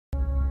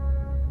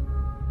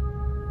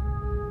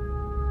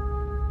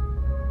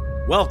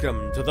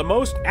Welcome to the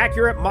most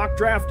accurate mock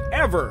draft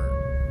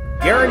ever.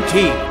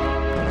 Guaranteed.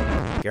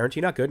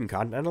 Guaranteed not good in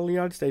continental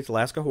United States,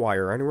 Alaska, Hawaii,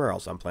 or anywhere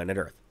else on planet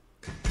Earth.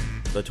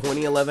 The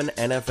 2011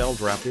 NFL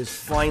Draft is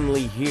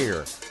finally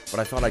here, but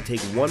I thought I'd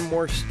take one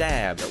more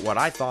stab at what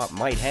I thought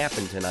might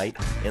happen tonight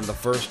in the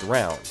first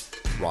round.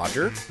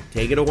 Roger,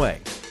 take it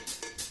away.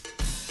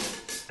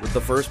 With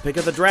the first pick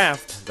of the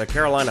draft, the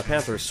Carolina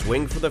Panthers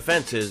swing for the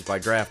fences by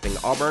drafting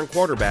Auburn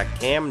quarterback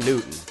Cam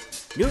Newton.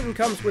 Newton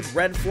comes with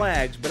red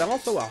flags, but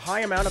also a high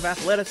amount of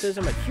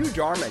athleticism, a huge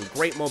arm, and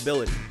great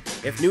mobility.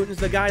 If Newton's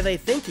the guy they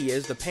think he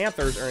is, the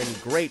Panthers are in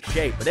great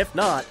shape, but if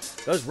not,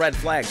 those red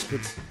flags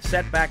could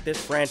set back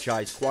this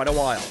franchise quite a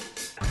while.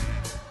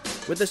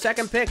 With the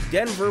second pick,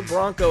 Denver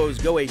Broncos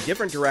go a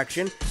different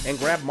direction and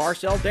grab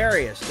Marcel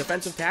Darius,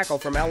 defensive tackle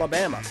from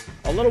Alabama.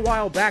 A little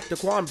while back,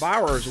 Daquan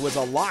Bowers was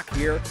a lock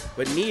here,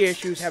 but knee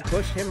issues have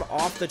pushed him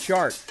off the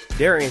chart.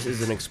 Darius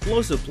is an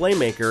explosive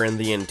playmaker in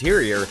the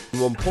interior and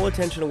will pull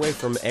attention away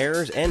from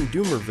Ayers and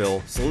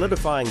Dumervil,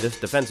 solidifying this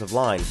defensive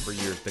line for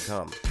years to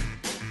come.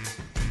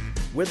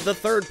 With the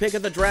third pick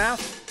of the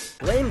draft,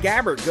 Blaine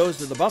Gabbert goes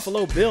to the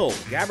Buffalo Bills.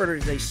 Gabbert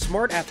is a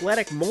smart,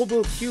 athletic,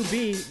 mobile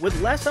QB with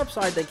less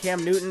upside than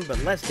Cam Newton,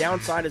 but less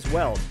downside as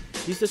well.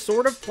 He's the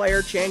sort of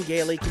player Chan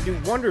Gailey can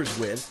do wonders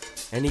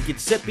with, and he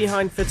could sit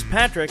behind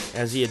Fitzpatrick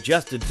as he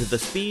adjusted to the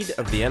speed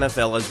of the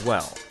NFL as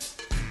well.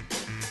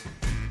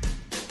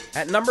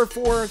 At number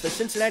 4, the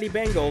Cincinnati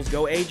Bengals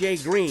go A.J.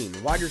 Green,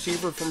 wide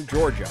receiver from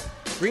Georgia.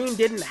 Green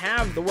didn't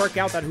have the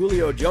workout that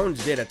Julio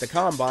Jones did at the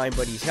Combine,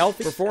 but he's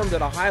healthy, performed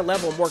at a high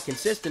level more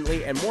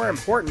consistently, and more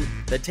important,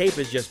 the tape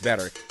is just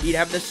better. He'd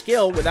have the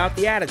skill without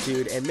the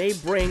attitude and may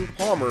bring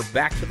Palmer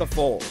back to the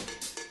fold.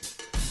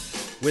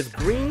 With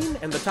Green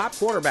and the top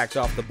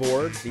quarterbacks off the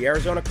board, the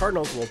Arizona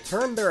Cardinals will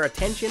turn their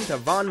attention to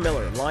Von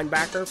Miller,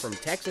 linebacker from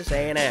Texas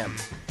A&M.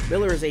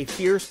 Miller is a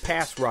fierce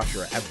pass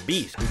rusher, a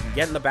beast who can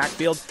get in the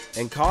backfield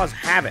and cause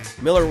havoc.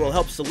 Miller will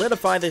help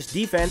solidify this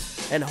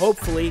defense and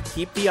hopefully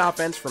keep the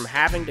offense from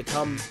having to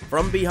come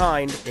from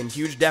behind in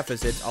huge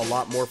deficits a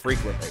lot more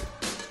frequently.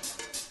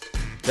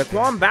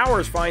 Daquan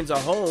Bowers finds a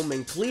home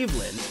in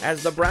Cleveland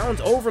as the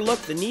Browns overlook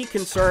the knee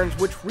concerns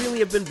which really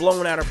have been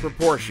blown out of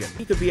proportion.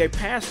 He could be a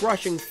pass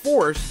rushing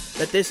force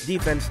that this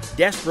defense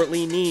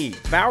desperately needs.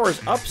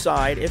 Bowers'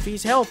 upside, if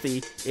he's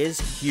healthy,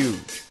 is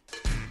huge.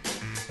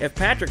 If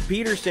Patrick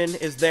Peterson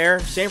is there,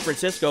 San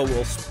Francisco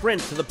will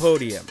sprint to the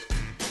podium.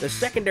 The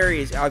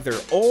secondary is either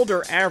old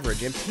or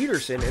average, and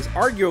Peterson is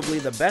arguably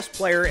the best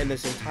player in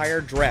this entire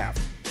draft.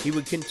 He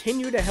would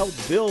continue to help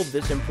build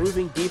this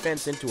improving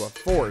defense into a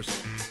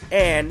force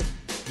and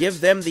give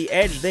them the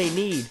edge they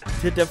need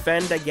to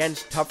defend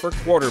against tougher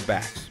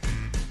quarterbacks.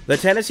 The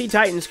Tennessee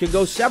Titans could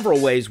go several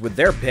ways with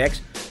their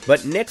picks,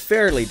 but Nick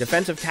Fairley,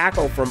 defensive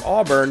tackle from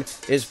Auburn,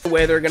 is the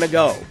way they're going to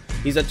go.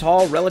 He's a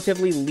tall,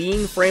 relatively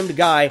lean-framed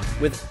guy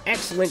with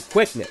excellent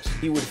quickness.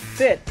 He would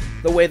fit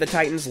the way the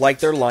Titans like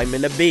their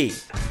linemen to be.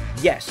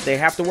 Yes, they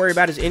have to worry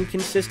about his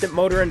inconsistent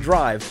motor and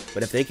drive,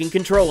 but if they can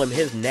control him,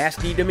 his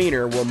nasty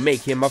demeanor will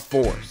make him a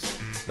force.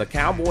 The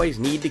Cowboys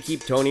need to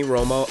keep Tony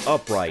Romo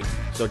upright,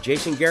 so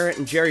Jason Garrett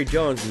and Jerry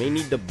Jones may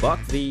need to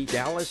buck the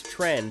Dallas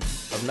trend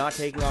of not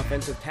taking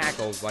offensive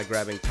tackles by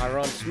grabbing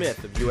Tyron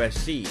Smith of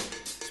USC.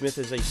 Smith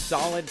is a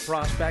solid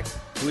prospect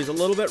who is a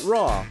little bit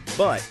raw,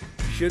 but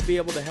should be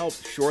able to help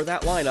shore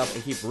that lineup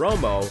and keep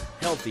Romo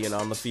healthy and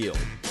on the field.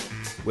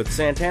 With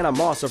Santana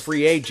Moss a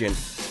free agent,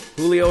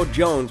 Julio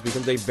Jones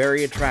becomes a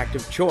very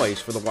attractive choice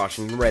for the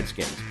Washington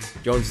Redskins.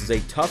 Jones is a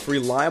tough,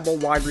 reliable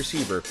wide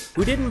receiver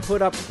who didn't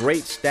put up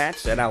great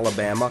stats at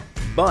Alabama,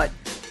 but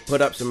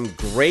put up some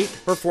great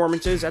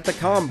performances at the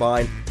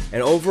Combine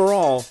and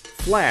overall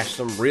flashed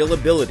some real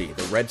ability.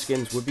 The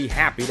Redskins would be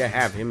happy to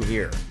have him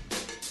here.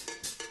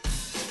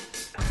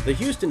 The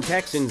Houston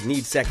Texans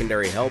need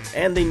secondary help,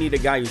 and they need a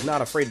guy who's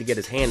not afraid to get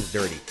his hands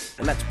dirty,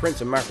 and that's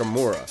Prince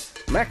Amukamara.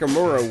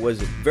 Amukamara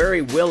was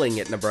very willing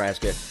at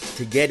Nebraska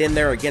to get in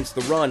there against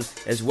the run,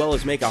 as well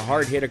as make a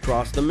hard hit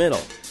across the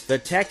middle. The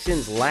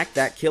Texans lack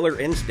that killer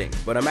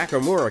instinct, but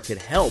Amukamara could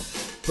help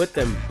put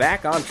them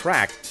back on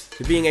track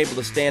to being able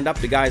to stand up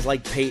to guys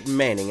like Peyton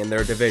Manning in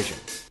their division.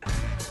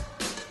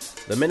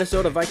 The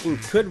Minnesota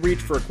Vikings could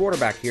reach for a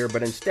quarterback here,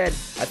 but instead,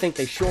 I think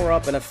they shore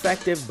up an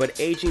effective but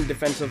aging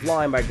defensive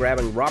line by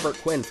grabbing Robert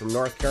Quinn from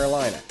North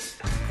Carolina.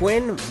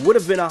 Quinn would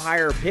have been a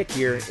higher pick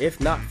here if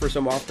not for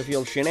some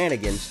off-the-field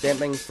shenanigans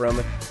stemming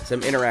from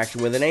some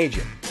interaction with an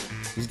agent.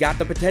 He's got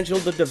the potential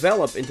to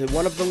develop into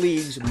one of the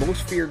league's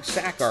most feared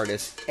sack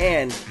artists,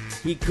 and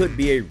he could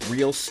be a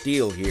real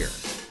steal here.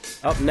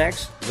 Up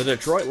next, the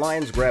Detroit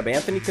Lions grab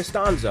Anthony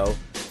Costanzo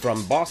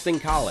from Boston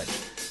College.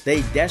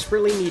 They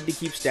desperately need to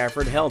keep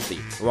Stafford healthy.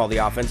 While the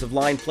offensive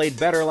line played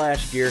better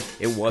last year,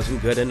 it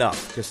wasn't good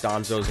enough.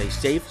 Costanzo's a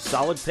safe,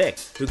 solid pick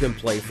who can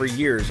play for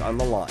years on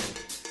the line.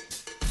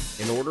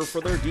 In order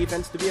for their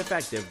defense to be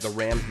effective, the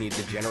Rams need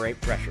to generate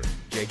pressure.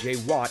 J.J.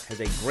 Watt has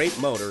a great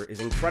motor, is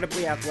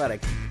incredibly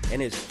athletic,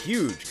 and is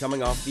huge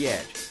coming off the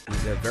edge.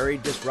 He's a very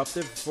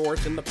disruptive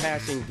force in the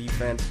passing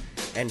defense,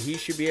 and he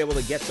should be able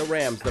to get the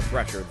Rams the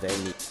pressure they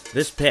need.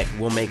 This pick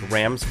will make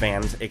Rams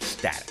fans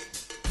ecstatic.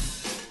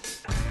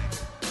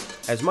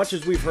 As much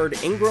as we've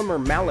heard Ingram or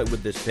Mallett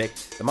with this pick,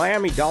 the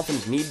Miami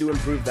Dolphins need to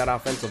improve that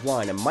offensive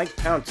line, and Mike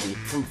Pouncey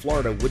from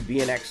Florida would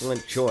be an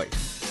excellent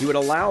choice. He would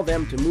allow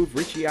them to move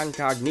Richie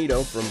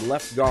Incognito from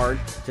left guard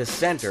to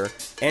center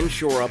and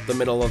shore up the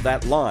middle of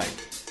that line.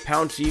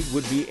 Pouncey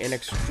would be an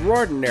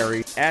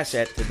extraordinary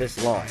asset to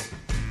this line.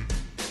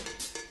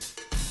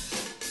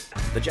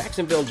 The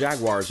Jacksonville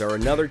Jaguars are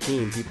another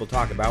team people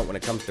talk about when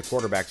it comes to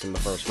quarterbacks in the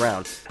first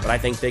round, but I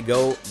think they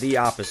go the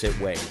opposite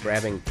way,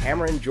 grabbing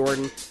Cameron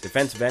Jordan,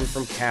 defensive end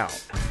from Cal.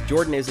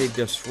 Jordan is a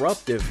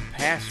disruptive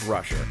pass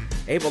rusher,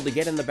 able to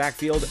get in the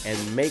backfield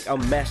and make a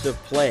mess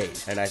of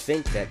plays, and I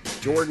think that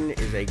Jordan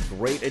is a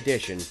great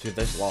addition to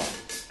this line.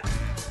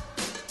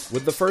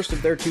 With the first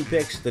of their two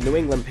picks, the New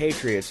England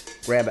Patriots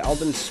grab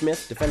Aldon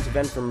Smith, defensive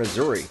end from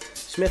Missouri.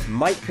 Smith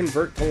might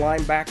convert to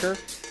linebacker,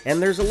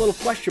 and there's a little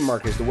question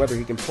mark as to whether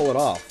he can pull it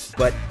off.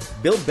 But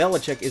Bill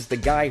Belichick is the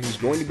guy who's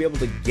going to be able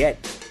to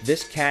get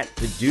this cat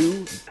to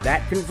do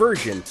that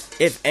conversion,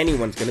 if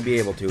anyone's going to be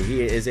able to.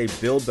 He is a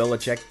Bill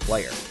Belichick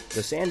player.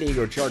 The San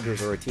Diego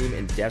Chargers are a team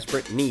in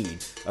desperate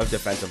need of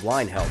defensive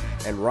line help,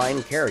 and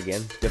Ryan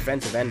Kerrigan,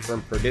 defensive end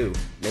from Purdue,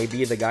 may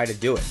be the guy to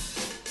do it.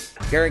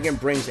 Kerrigan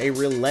brings a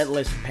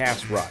relentless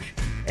pass rush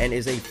and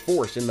is a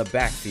force in the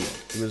backfield.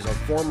 He was a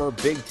former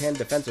Big Ten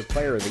Defensive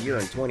Player of the Year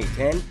in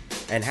 2010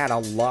 and had a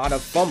lot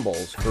of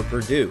fumbles for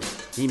Purdue.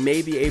 He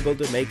may be able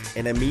to make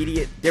an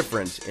immediate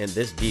difference in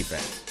this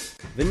defense.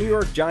 The New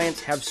York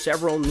Giants have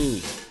several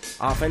needs.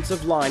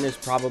 Offensive line is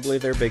probably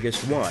their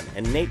biggest one,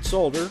 and Nate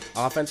Solder,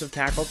 offensive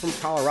tackle from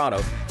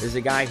Colorado, is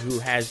a guy who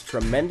has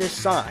tremendous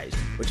size,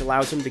 which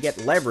allows him to get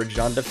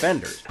leveraged on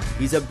defenders.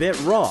 He's a bit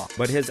raw,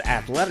 but his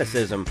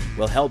athleticism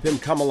will help him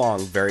come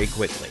along very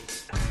quickly.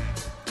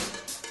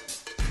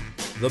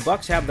 The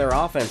Bucs have their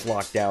offense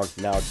locked down.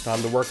 Now it's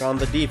time to work on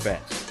the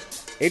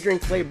defense. Adrian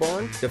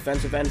Claiborne,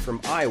 defensive end from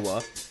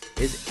Iowa,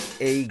 is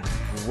a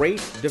great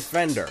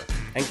defender.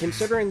 And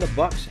considering the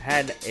Bucs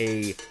had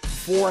a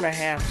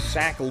 4.5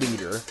 sack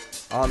leader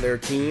on their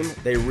team,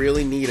 they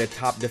really need a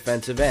top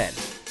defensive end.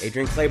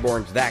 Adrian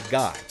Claiborne's that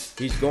guy.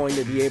 He's going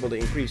to be able to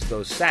increase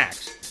those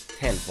sacks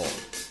tenfold.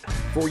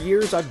 For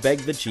years, I've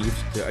begged the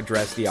Chiefs to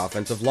address the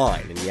offensive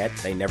line, and yet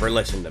they never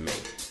listened to me.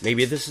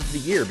 Maybe this is the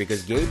year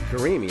because Gabe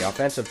Karimi,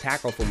 offensive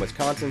tackle from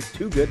Wisconsin's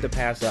too good to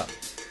pass up.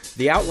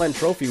 The Outland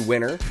Trophy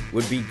winner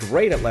would be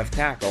great at left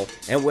tackle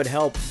and would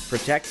help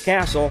protect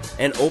Castle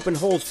and open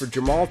holes for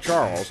Jamal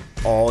Charles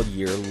all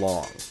year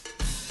long.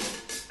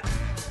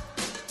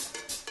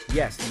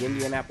 Yes, the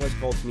Indianapolis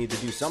Colts need to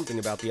do something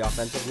about the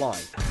offensive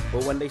line,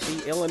 but when they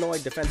see Illinois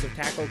defensive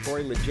tackle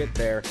Corey Legit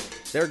there,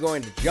 they're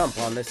going to jump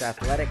on this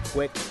athletic,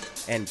 quick,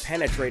 and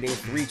penetrating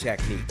three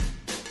technique.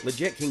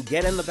 Legit can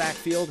get in the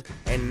backfield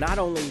and not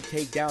only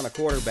take down a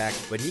quarterback,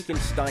 but he can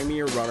stymie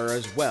a runner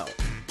as well.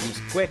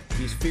 He's quick,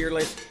 he's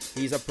fearless,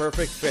 he's a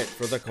perfect fit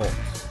for the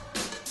Colts.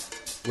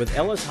 With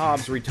Ellis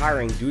Hobbs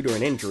retiring due to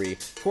an injury,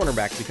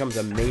 cornerback becomes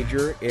a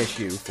major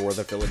issue for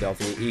the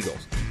Philadelphia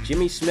Eagles.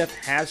 Jimmy Smith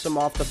has some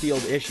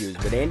off-the-field issues,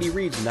 but Andy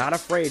Reid's not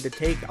afraid to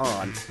take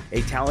on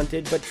a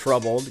talented but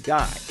troubled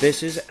guy.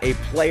 This is a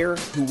player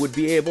who would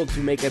be able to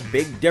make a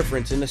big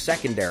difference in the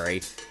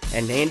secondary,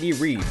 and Andy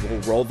Reid will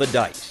roll the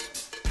dice.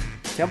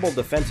 Temple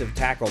defensive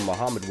tackle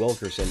Muhammad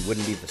Wilkerson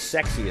wouldn't be the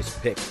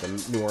sexiest pick the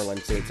New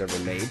Orleans Saints ever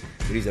made,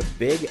 but he's a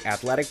big,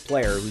 athletic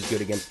player who's good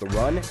against the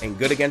run and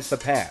good against the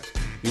pass.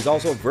 He's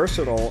also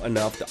versatile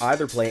enough to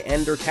either play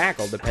end or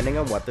tackle depending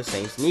on what the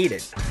Saints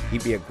needed.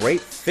 He'd be a great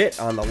fit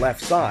on the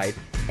left side,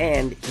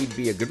 and he'd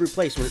be a good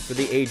replacement for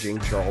the aging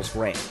Charles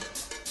Grant.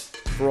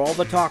 For all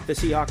the talk the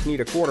Seahawks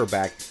need a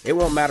quarterback, it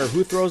won't matter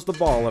who throws the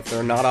ball if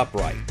they're not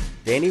upright.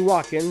 Danny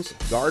Watkins,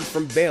 guard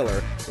from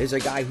Baylor, is a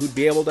guy who'd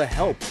be able to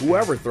help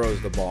whoever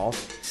throws the ball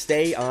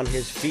stay on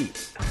his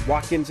feet.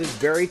 Watkins is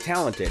very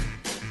talented.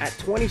 At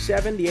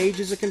 27, the age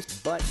is a concern,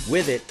 but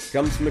with it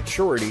comes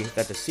maturity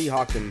that the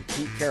Seahawks and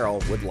Pete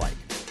Carroll would like.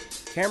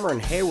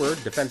 Cameron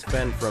Hayward, defensive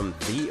end from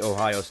the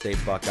Ohio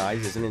State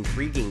Buckeyes, is an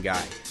intriguing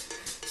guy.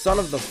 Son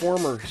of the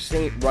former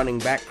Saint running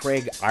back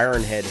Craig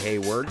Ironhead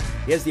Hayward,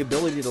 he has the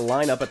ability to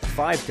line up at the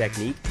 5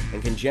 technique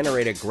and can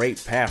generate a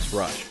great pass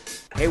rush.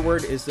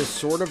 Hayward is the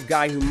sort of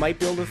guy who might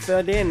be able to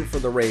fit in for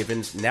the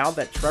Ravens now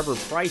that Trevor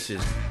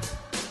Pryce's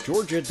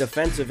Georgia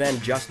defensive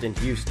end Justin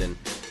Houston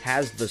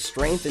has the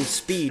strength and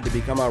speed to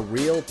become a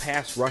real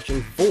pass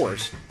rushing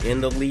force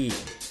in the league.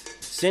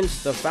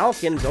 Since the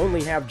Falcons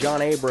only have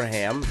John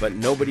Abraham, but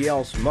nobody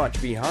else much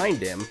behind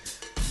him,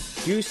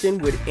 Houston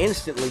would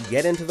instantly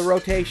get into the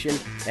rotation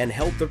and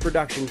help the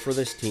production for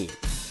this team.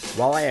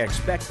 While I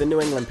expect the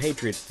New England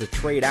Patriots to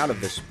trade out of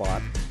this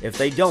spot, if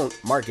they don't,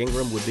 Mark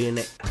Ingram would be an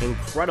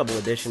incredible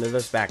addition to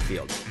this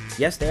backfield.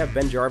 Yes, they have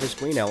Ben Jarvis,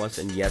 Green Ellis,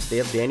 and yes, they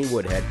have Danny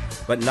Woodhead,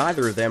 but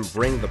neither of them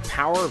bring the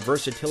power,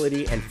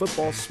 versatility, and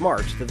football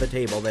smarts to the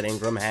table that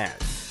Ingram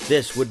has.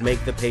 This would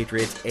make the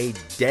Patriots a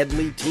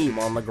deadly team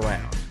on the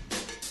ground.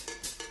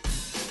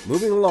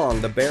 Moving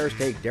along, the Bears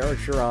take Derek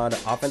Sherrod,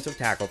 offensive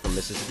tackle from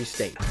Mississippi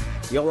State.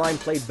 The O-line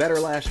played better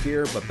last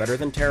year, but better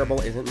than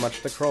terrible isn't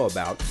much to crow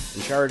about,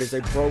 and Sherrod is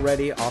a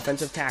pro-ready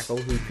offensive tackle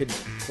who could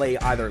play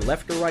either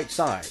left or right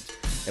sides.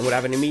 and would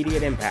have an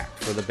immediate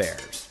impact for the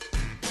Bears.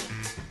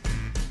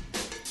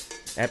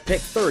 At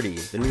pick 30,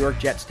 the New York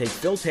Jets take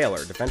Phil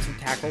Taylor, defensive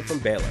tackle from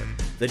Baylor.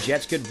 The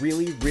Jets could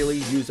really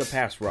use a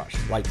pass rush,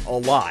 like a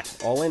lot.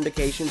 All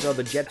indications are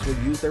the Jets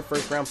will use their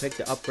first-round pick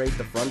to upgrade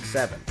the front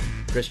seven.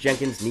 Chris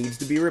Jenkins needs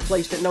to be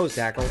replaced at nose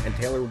tackle, and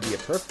Taylor would be a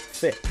perfect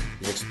fit.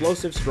 He's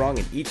explosive, strong,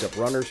 and eats up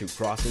runners who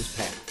cross his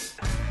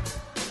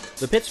path.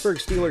 The Pittsburgh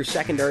Steelers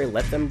secondary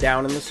let them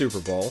down in the Super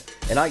Bowl,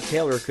 and Ike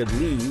Taylor could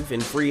leave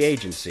in free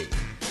agency.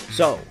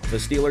 So, the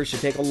Steelers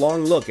should take a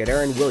long look at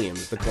Aaron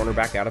Williams, the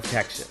cornerback out of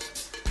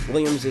Texas.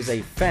 Williams is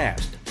a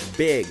fast,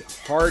 big,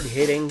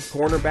 hard-hitting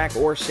cornerback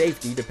or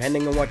safety,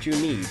 depending on what you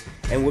need,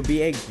 and would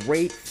be a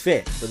great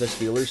fit for the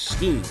Steelers'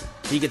 scheme.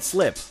 He could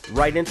slip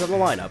right into the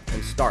lineup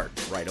and start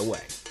right away.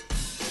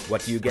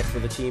 What do you get for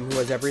the team who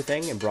has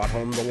everything and brought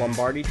home the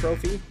Lombardi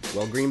Trophy?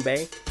 Well, Green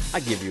Bay, I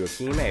give you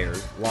Akeem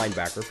Ayers,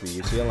 linebacker from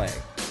UCLA.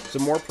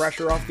 Some more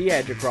pressure off the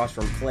edge across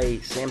from Clay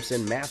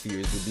Sampson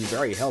Matthews would be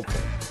very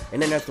helpful,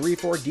 and in a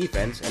 3-4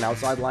 defense, an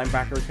outside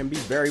linebacker can be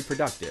very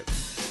productive.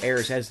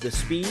 Ayers has the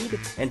speed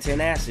and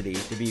tenacity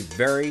to be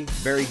very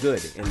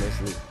good in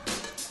this league.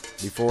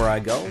 Before I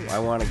go, I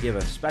want to give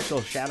a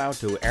special shout out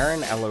to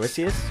Aaron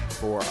Aloysius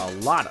for a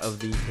lot of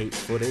the tape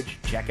footage.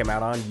 Check him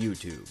out on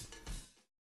YouTube.